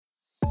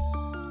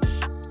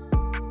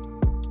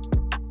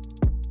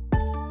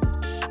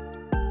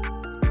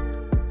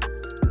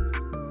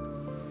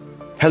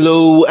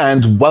Hello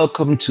and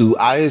welcome to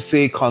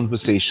ISA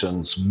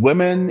Conversations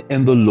Women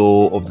in the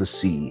Law of the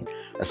Sea,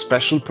 a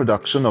special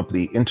production of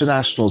the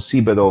International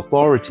Seabed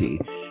Authority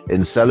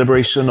in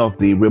celebration of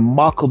the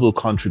remarkable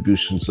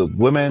contributions of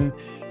women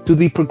to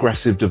the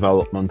progressive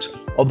development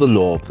of the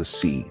law of the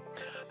sea.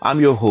 I'm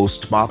your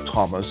host, Mark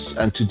Thomas,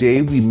 and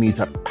today we meet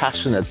a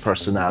passionate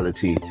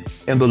personality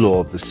in the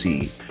law of the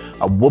sea,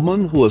 a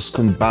woman who has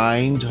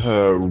combined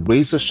her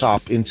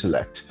razor-sharp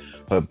intellect,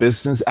 her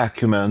business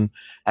acumen,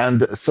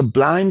 and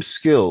sublime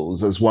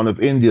skills as one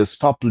of India's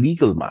top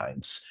legal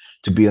minds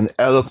to be an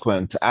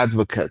eloquent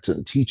advocate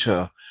and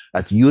teacher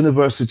at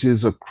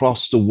universities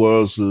across the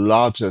world's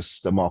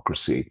largest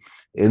democracy,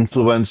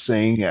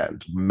 influencing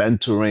and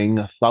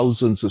mentoring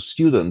thousands of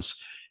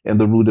students in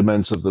the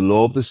rudiments of the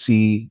law of the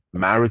sea,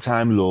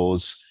 maritime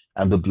laws,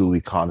 and the blue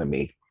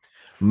economy.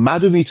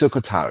 Madhumita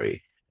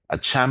Kothari, a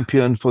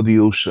champion for the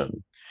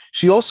ocean.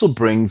 She also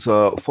brings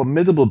a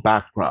formidable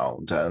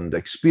background and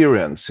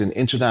experience in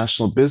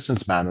international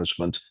business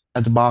management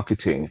and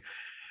marketing,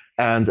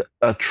 and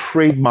a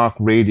trademark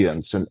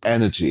radiance and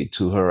energy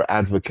to her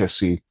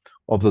advocacy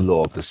of the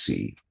law of the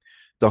sea.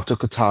 Dr.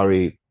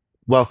 Kothari,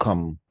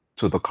 welcome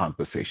to the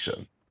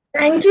conversation.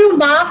 Thank you,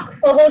 Mark,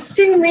 for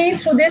hosting me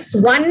through this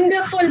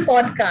wonderful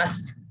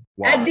podcast.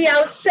 Wow. At the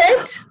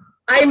outset,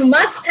 I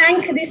must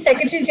thank the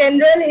Secretary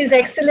General, His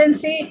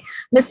Excellency,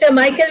 Mr.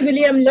 Michael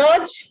William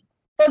Lodge,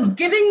 for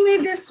giving me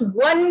this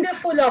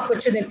wonderful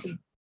opportunity.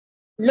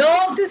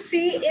 Law of the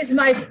sea is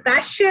my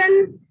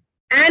passion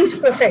and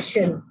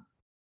profession.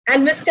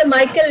 And Mr.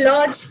 Michael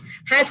Lodge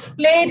has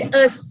played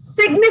a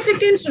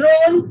significant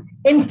role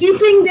in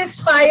keeping this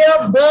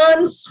fire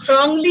burn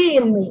strongly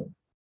in me.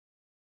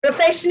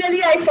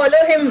 Professionally, I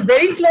follow him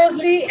very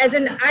closely as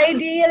an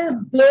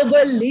ideal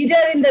global leader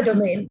in the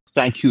domain.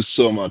 Thank you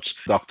so much,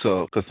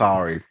 Dr.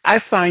 Kothari. I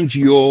find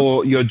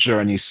your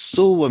journey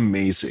so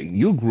amazing.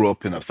 You grew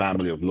up in a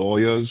family of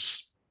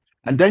lawyers,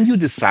 and then you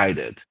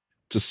decided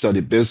to study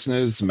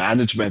business,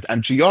 management,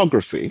 and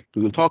geography.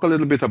 We will talk a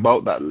little bit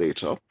about that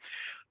later.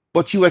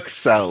 But you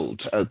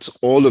excelled at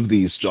all of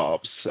these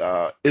jobs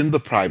in the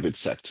private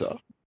sector.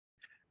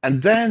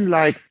 And then,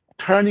 like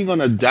turning on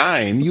a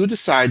dime, you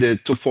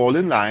decided to fall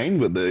in line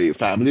with the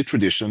family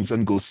traditions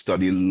and go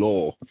study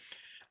law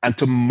and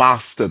to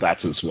master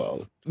that as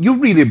well. You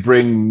really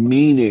bring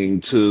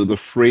meaning to the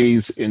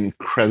phrase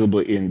incredible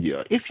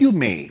India. If you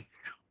may,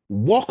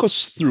 walk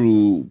us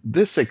through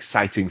this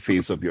exciting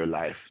phase of your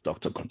life,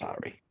 Dr.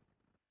 Kothari.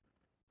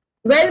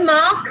 Well,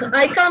 Mark,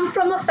 I come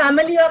from a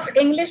family of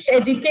English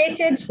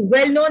educated,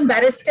 well-known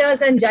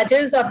barristers and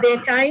judges of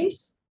their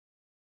times.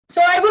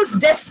 So I was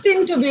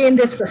destined to be in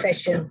this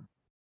profession.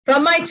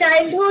 From my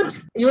childhood,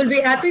 you will be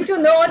happy to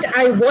note,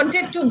 I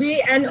wanted to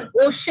be an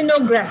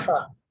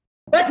oceanographer.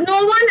 But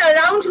no one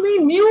around me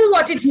knew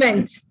what it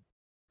meant.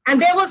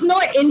 And there was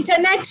no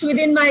internet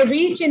within my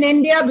reach in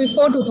India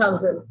before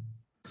 2000.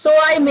 So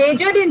I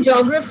majored in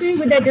geography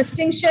with a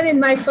distinction in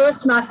my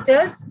first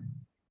master's.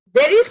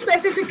 Very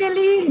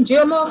specifically,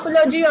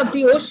 geomorphology of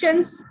the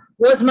oceans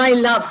was my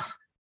love.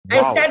 Wow.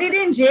 I studied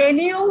in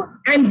JNU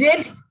and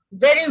did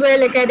very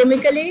well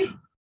academically.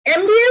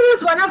 MBA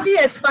was one of the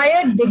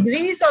aspired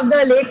degrees of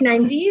the late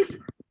 90s,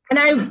 and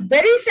I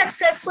very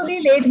successfully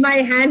laid my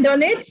hand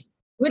on it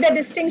with a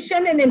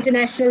distinction in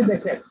international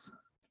business.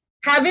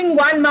 Having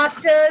one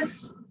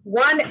master's,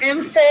 one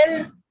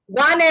MPhil,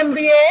 one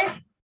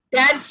MBA,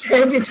 Dad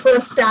said it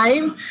was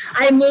time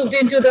I moved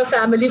into the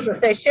family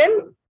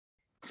profession.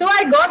 So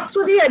I got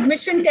through the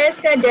admission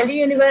test at Delhi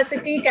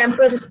University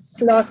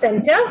Campus Law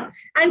Center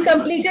and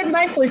completed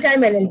my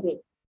full-time LLB.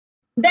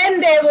 Then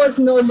there was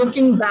no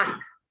looking back.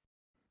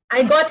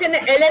 I got an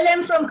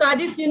LLM from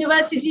Cardiff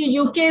University,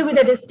 UK with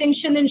a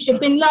distinction in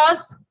shipping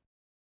laws,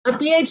 a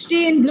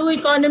PhD in blue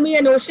economy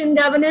and ocean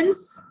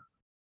governance,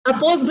 a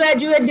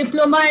postgraduate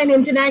diploma in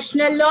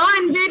international law,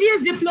 and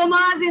various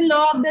diplomas in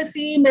law of the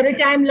sea,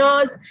 maritime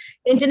laws,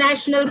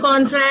 international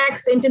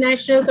contracts,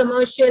 international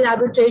commercial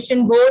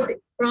arbitration, both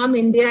from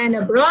India and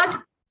abroad.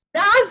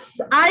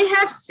 Thus, I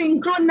have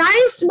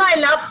synchronized my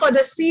love for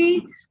the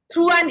sea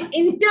through an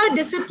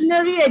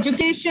interdisciplinary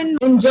education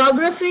in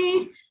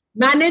geography,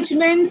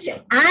 management,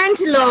 and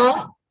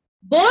law,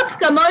 both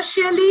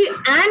commercially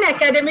and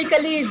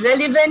academically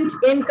relevant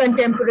in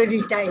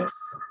contemporary times.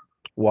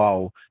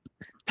 Wow.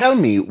 Tell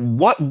me,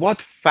 what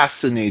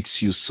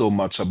fascinates you so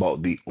much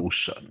about the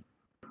ocean?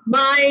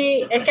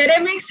 My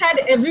academics had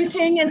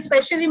everything, and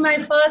especially my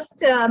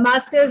first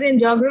master's in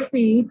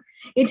geography,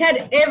 it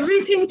had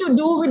everything to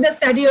do with the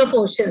study of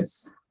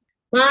oceans.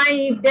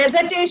 My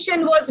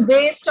dissertation was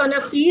based on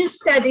a field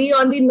study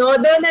on the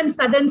northern and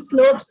southern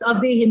slopes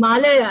of the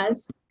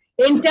Himalayas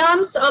in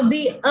terms of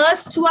the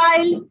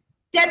erstwhile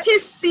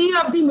Tethys Sea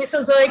of the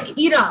Mesozoic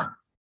era,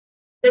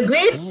 the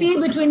Great Sea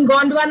between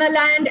Gondwana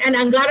land and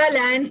Angara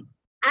land,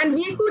 and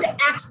we could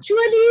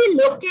actually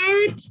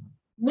locate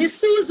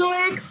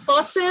Mesozoic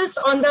fossils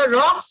on the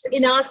rocks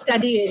in our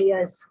study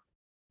areas.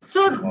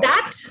 So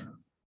that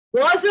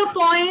was a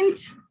point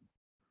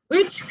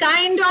which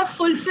kind of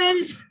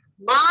fulfilled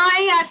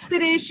my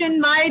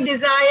aspiration, my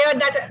desire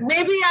that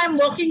maybe I'm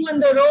walking on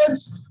the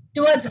roads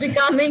towards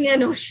becoming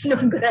an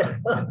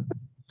oceanographer.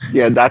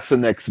 Yeah, that's the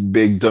next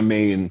big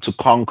domain to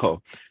conquer.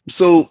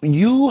 So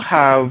you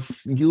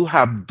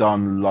have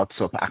done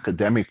lots of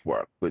academic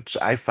work, which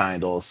I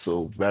find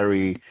also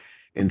very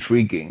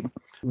intriguing.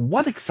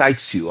 What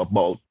excites you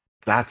about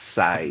that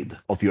side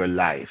of your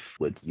life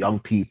with young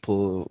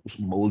people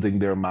molding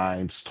their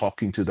minds,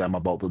 talking to them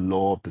about the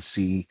law of the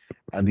sea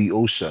and the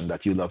ocean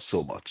that you love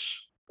so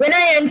much? When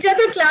I enter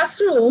the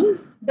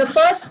classroom, the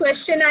first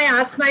question I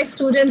ask my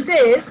students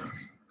is,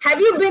 have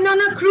you been on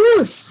a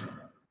cruise?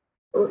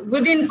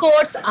 Within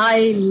quotes,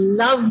 I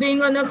love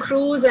being on a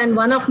cruise, and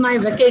one of my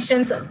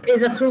vacations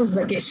is a cruise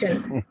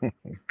vacation.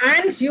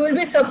 And you will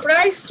be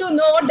surprised to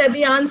know that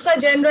the answer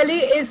generally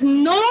is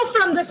no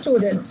from the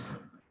students.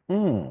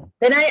 Hmm.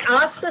 Then I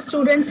ask the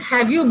students,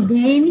 have you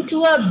been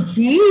to a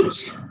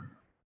beach?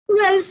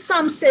 Well,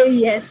 some say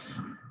yes.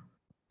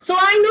 So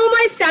I know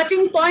my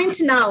starting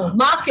point now,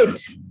 mark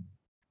it.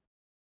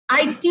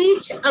 I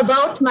teach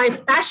about my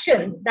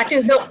passion, that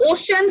is the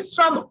oceans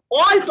from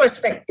all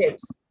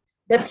perspectives,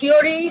 the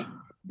theory,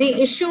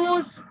 the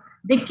issues,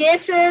 the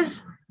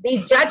cases, the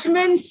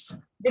judgments,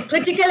 the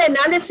critical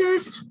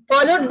analysis,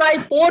 followed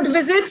by port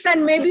visits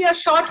and maybe a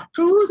short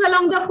cruise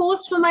along the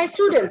coast for my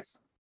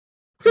students.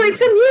 So it's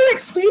a new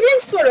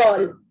experience for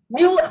all,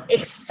 new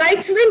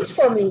excitement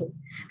for me,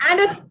 and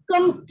a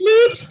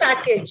complete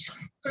package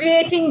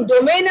creating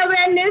domain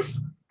awareness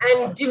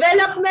and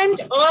development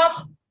of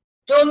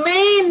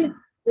domain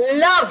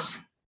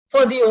love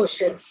for the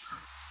oceans.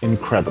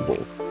 Incredible.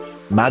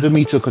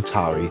 Madhumita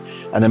Kothari,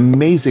 an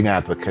amazing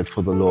advocate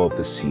for the law of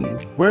the sea.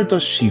 Where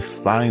does she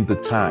find the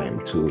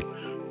time to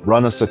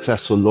run a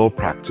successful law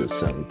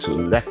practice and to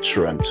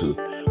lecture and to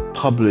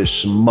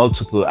publish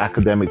multiple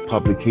academic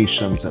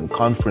publications and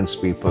conference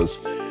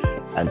papers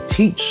and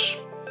teach?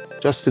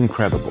 Just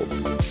incredible.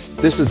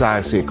 This is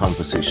ISA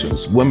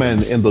Conversations,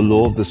 Women in the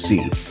Law of the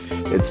Sea.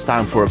 It's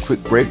time for a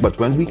quick break, but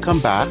when we come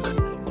back,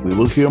 we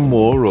will hear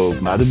more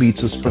of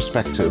Madhumita's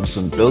perspectives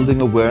on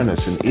building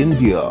awareness in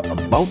India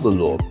about the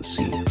law of the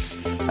sea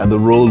and the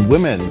role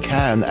women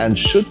can and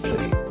should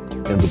play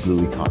in the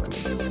blue economy.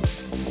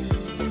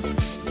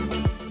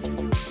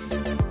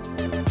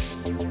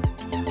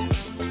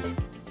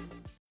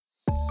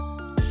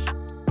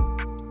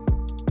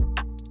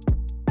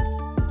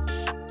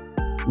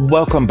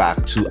 Welcome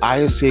back to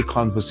ISA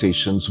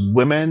Conversations,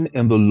 Women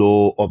in the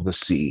Law of the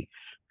Sea,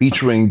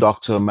 featuring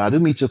Dr.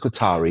 Madhumita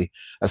Kothari,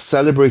 a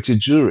celebrated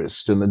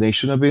jurist in the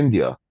nation of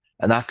India,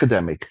 an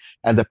academic,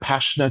 and a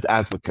passionate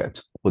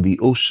advocate for the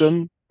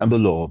ocean and the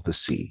law of the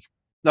sea.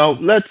 Now,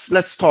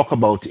 let's talk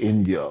about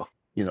India,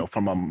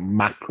 from a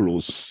macro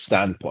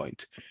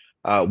standpoint.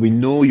 We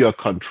know your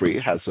country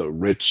has a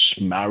rich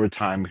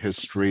maritime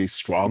history,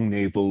 strong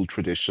naval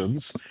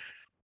traditions.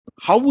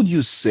 How would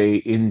you say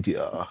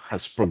India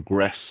has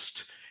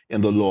progressed in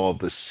the law of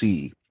the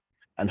sea?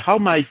 And how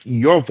might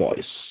your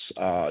voice,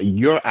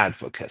 your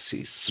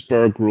advocacy,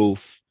 spur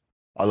growth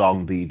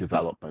along the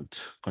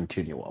development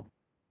continuum?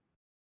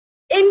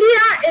 India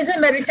is a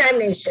maritime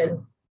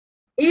nation,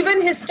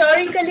 even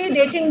historically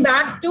dating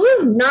back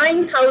to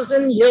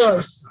 9,000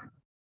 years.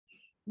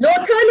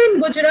 Lothal in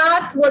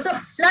Gujarat was a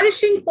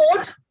flourishing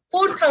port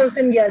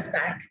 4,000 years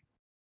back.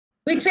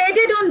 We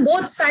traded on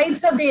both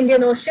sides of the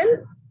Indian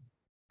Ocean.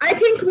 I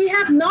think we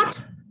have not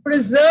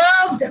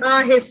preserved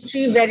our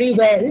history very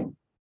well,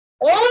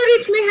 or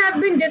it may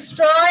have been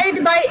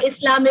destroyed by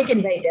Islamic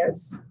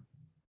invaders.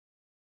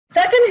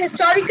 Certain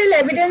historical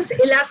evidence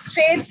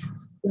illustrates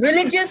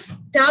religious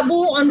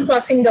taboo on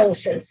crossing the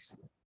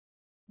oceans.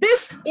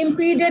 This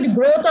impeded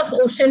growth of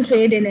ocean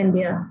trade in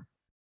India.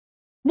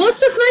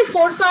 Most of my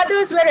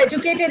forefathers were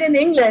educated in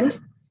England,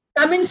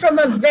 coming from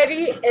a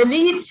very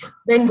elite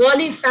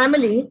Bengali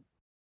family,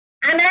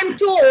 and I'm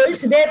told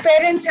their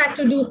parents had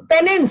to do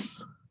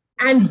penance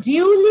and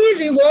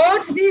duly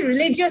reward the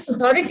religious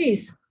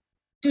authorities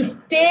to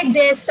take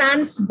their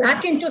sons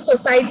back into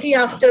society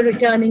after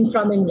returning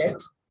from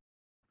England.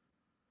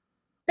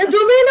 The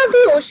domain of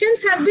the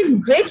oceans have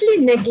been greatly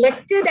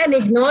neglected and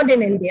ignored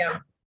in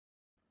India.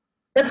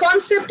 The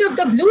concept of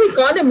the blue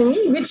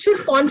economy, which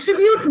should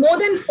contribute more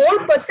than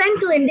 4%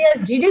 to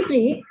India's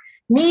GDP,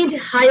 need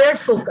higher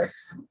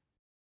focus.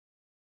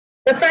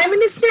 The Prime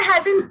Minister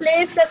has in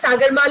place the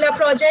Sagarmala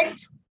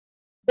project,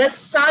 the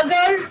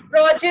Sagar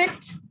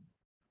project,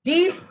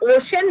 Deep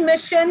Ocean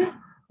Mission,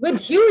 with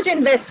huge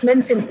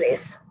investments in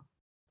place.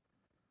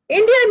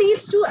 India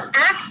needs to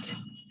act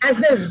as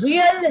the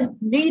real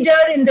leader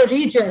in the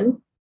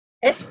region,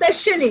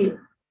 especially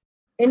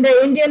in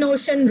the Indian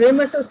Ocean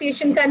Rim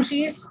Association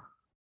countries,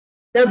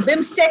 the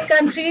BIMSTEC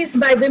countries.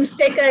 By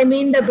BIMSTEC, I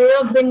mean the Bay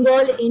of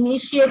Bengal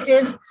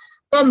Initiative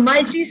for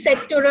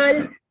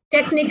multi-sectoral,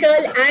 technical,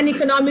 and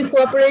economic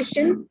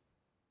cooperation.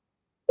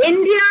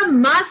 India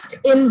must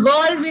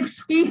involve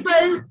its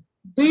people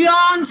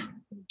beyond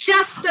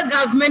just the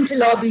government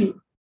lobby.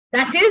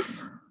 That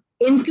is,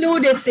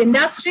 include its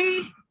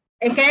industry,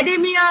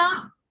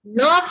 academia,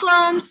 law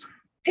firms,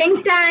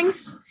 think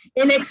tanks,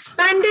 in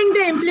expanding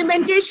the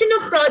implementation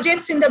of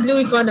projects in the blue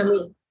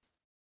economy.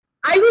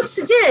 I would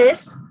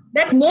suggest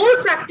that more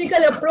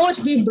practical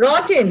approach be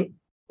brought in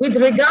with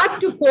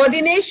regard to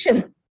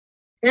coordination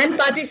and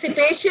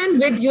participation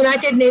with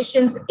United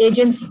Nations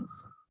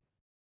agencies.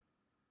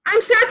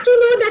 I'm sad to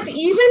know that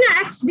even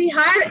at the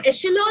higher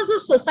echelons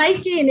of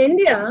society in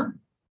India,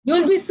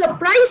 you'll be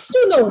surprised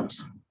to note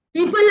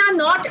people are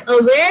not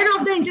aware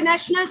of the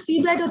International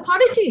Seabed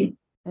Authority.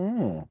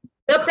 Mm.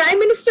 The Prime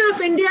Minister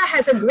of India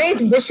has a great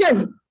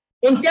vision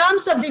in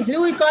terms of the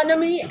blue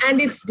economy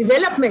and its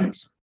development.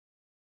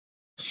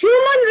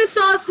 Human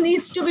resource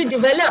needs to be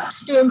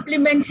developed to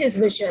implement his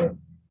vision.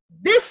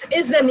 This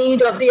is the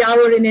need of the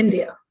hour in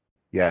India.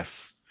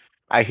 Yes.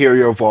 I hear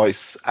your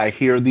voice. I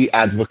hear the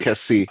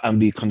advocacy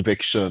and the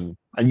conviction.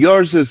 And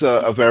yours is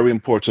a very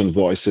important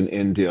voice in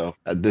India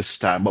at this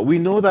time. But we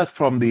know that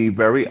from the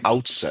very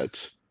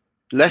outset,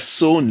 less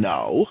so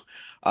now,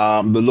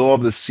 the law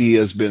of the sea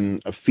has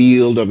been a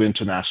field of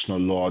international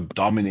law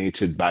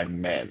dominated by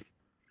men.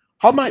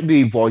 How might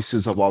the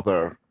voices of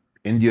other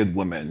Indian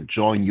women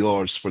join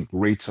yours for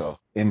greater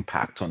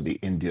impact on the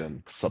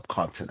Indian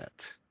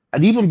subcontinent?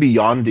 And even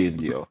beyond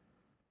India,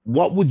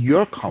 what would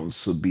your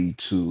counsel be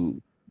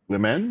to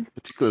women,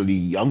 particularly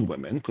young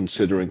women,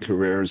 considering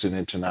careers in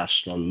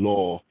international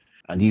law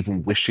and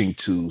even wishing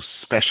to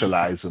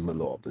specialize in the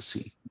law of the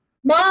sea?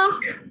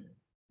 Mark,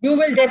 you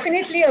will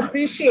definitely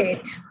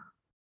appreciate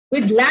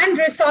with land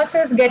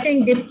resources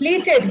getting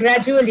depleted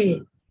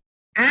gradually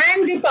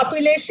and the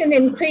population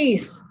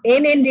increase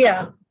in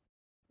India,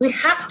 we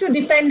have to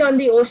depend on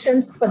the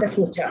oceans for the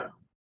future.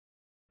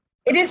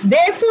 It is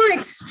therefore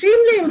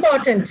extremely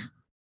important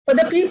for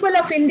the people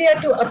of India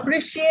to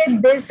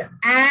appreciate this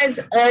as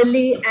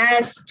early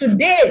as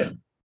today,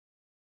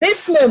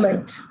 this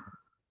moment.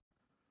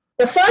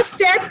 The first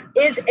step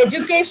is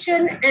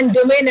education and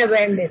domain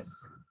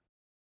awareness.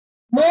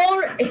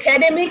 More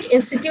academic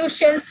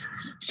institutions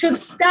should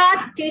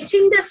start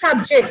teaching the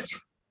subject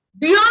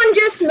beyond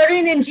just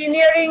marine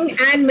engineering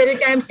and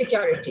maritime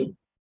security.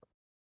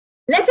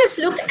 Let us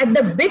look at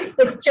the big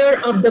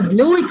picture of the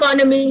blue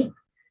economy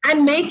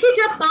and make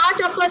it a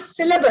part of a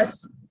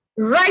syllabus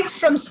right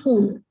from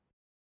school.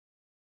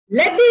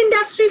 Let the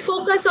industry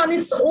focus on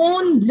its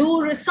own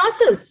blue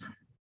resources.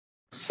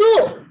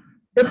 So,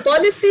 the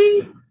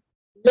policy,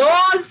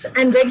 laws,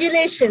 and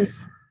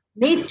regulations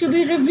need to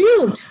be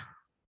reviewed.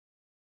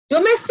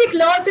 Domestic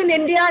laws in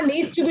India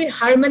need to be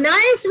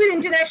harmonized with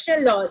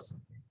international laws,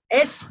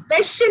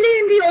 especially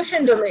in the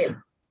ocean domain.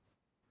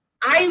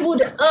 I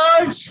would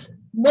urge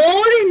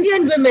more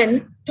Indian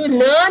women to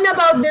learn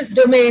about this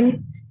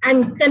domain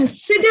and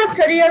consider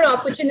career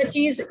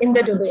opportunities in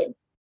the domain.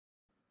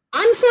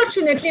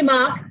 Unfortunately,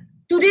 Mark,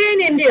 today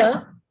in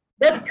India,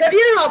 the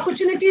career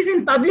opportunities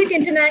in public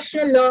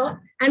international law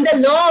and the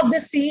law of the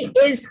sea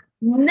is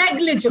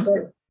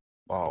negligible.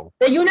 Wow.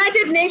 The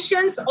United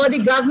Nations or the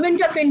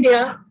government of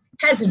India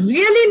has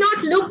really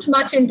not looked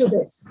much into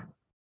this.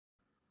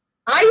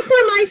 I,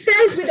 for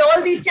myself, with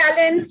all the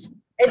talent,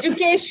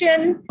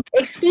 education,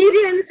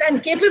 experience,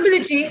 and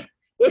capability,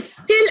 is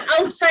still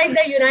outside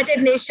the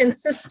United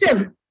Nations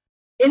system,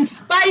 in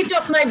spite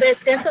of my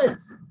best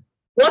efforts.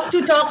 What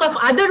to talk of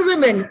other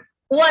women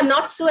who are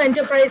not so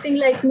enterprising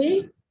like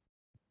me?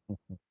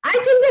 I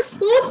think the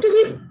scope to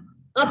be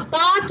a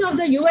part of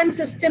the UN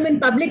system in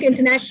public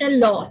international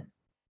law,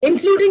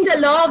 including the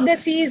law of the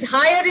sea, is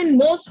higher in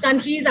most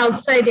countries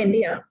outside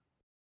India.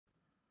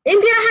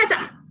 India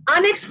has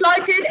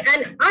unexploited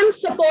and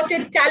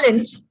unsupported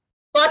talent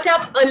caught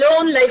up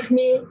alone like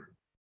me,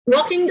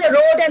 walking the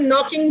road and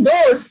knocking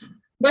doors,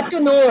 but to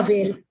no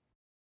avail.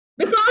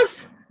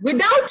 Because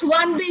without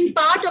one being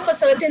part of a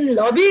certain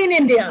lobby in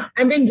India,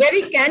 I'm being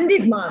very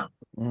candid, Mark,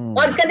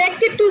 or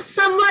connected to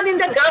someone in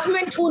the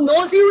government who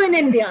knows you in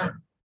India,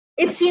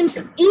 it seems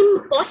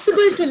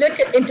impossible to look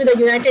into the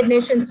United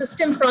Nations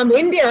system from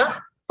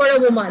India for a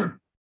woman.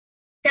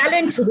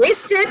 Talent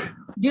wasted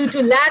due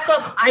to lack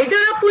of either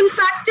a pull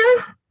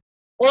factor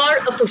or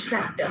a push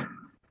factor.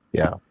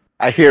 Yeah,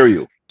 I hear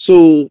you.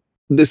 So,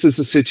 this is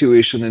a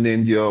situation in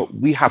India.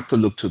 We have to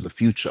look to the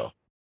future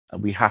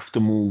and we have to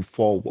move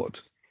forward.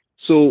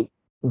 So,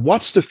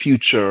 what's the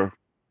future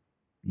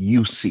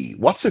you see?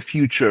 What's the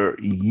future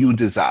you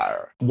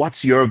desire?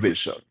 What's your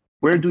vision?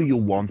 Where do you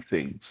want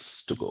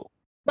things to go?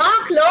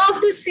 Mark, law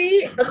of the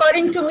sea,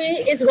 according to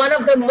me, is one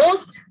of the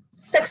most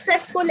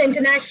successful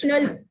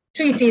international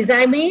treaties.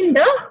 I mean,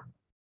 the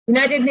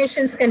United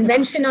Nations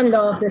Convention on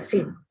Law of the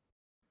Sea,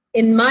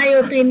 in my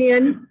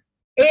opinion,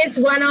 is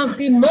one of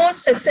the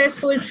most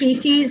successful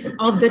treaties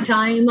of the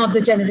time, of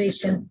the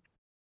generation.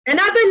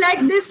 Another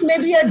like this may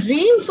be a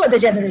dream for the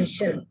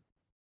generation.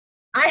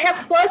 I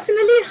have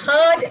personally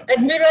heard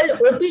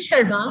Admiral O.P.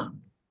 Sharma,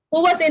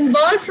 who was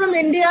involved from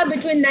India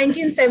between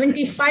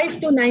 1975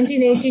 to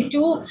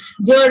 1982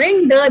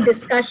 during the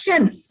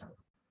discussions.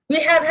 We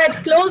have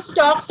had close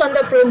talks on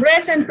the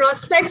progress and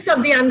prospects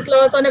of the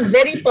UNCLOS on a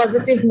very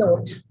positive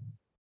note.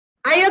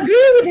 I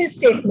agree with his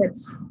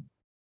statements.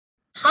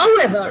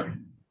 However,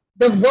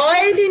 The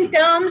void in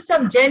terms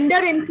of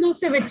gender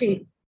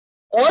inclusivity,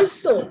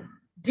 also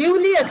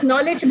duly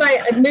acknowledged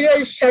by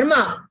Admiral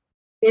Sharma,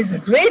 is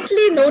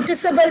greatly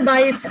noticeable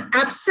by its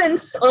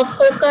absence of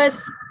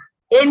focus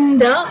in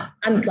the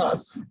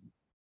UNCLOS.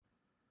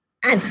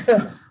 And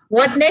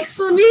what next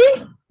for me?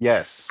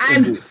 Yes,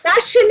 I'm indeed.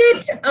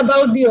 passionate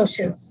about the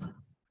oceans.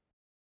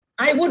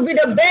 I would be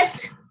the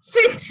best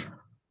fit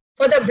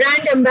for the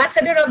brand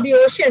ambassador of the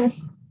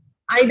oceans,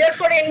 either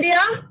for India,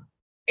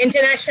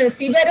 International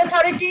Seabed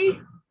Authority,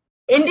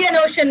 Indian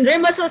Ocean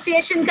Rim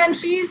Association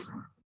countries,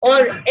 or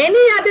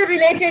any other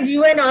related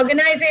UN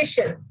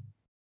organization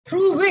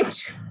through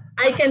which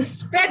I can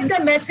spread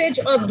the message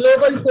of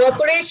global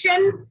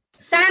cooperation,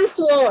 sans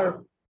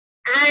war,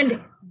 and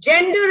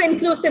gender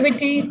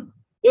inclusivity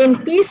in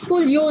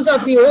peaceful use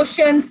of the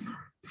oceans,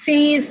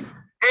 seas,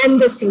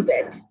 and the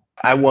seabed.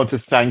 I want to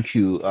thank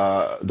you,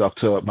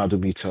 Dr.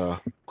 Madhumita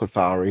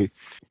Kothari.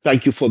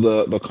 Thank you for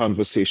the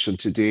conversation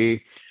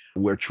today.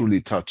 We're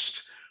truly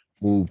touched,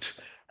 moved,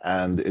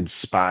 and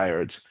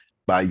inspired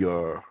by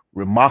your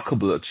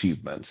remarkable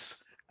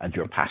achievements and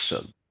your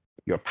passion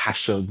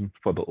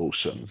for the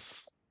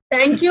oceans.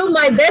 Thank you.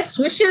 My best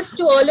wishes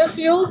to all of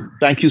you.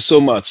 Thank you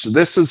so much.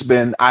 This has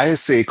been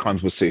ISA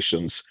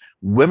Conversations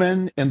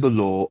Women in the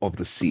Law of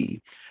the Sea,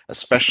 a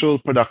special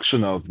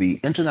production of the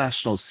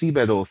International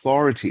Seabed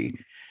Authority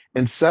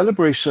in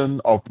celebration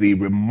of the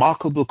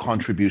remarkable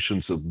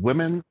contributions of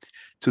women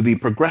to the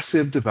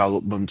progressive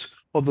development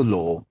of the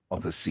law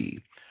of the sea.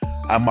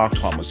 I'm Mark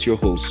Thomas, your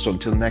host.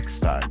 Until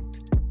next time,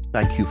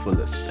 thank you for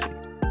listening.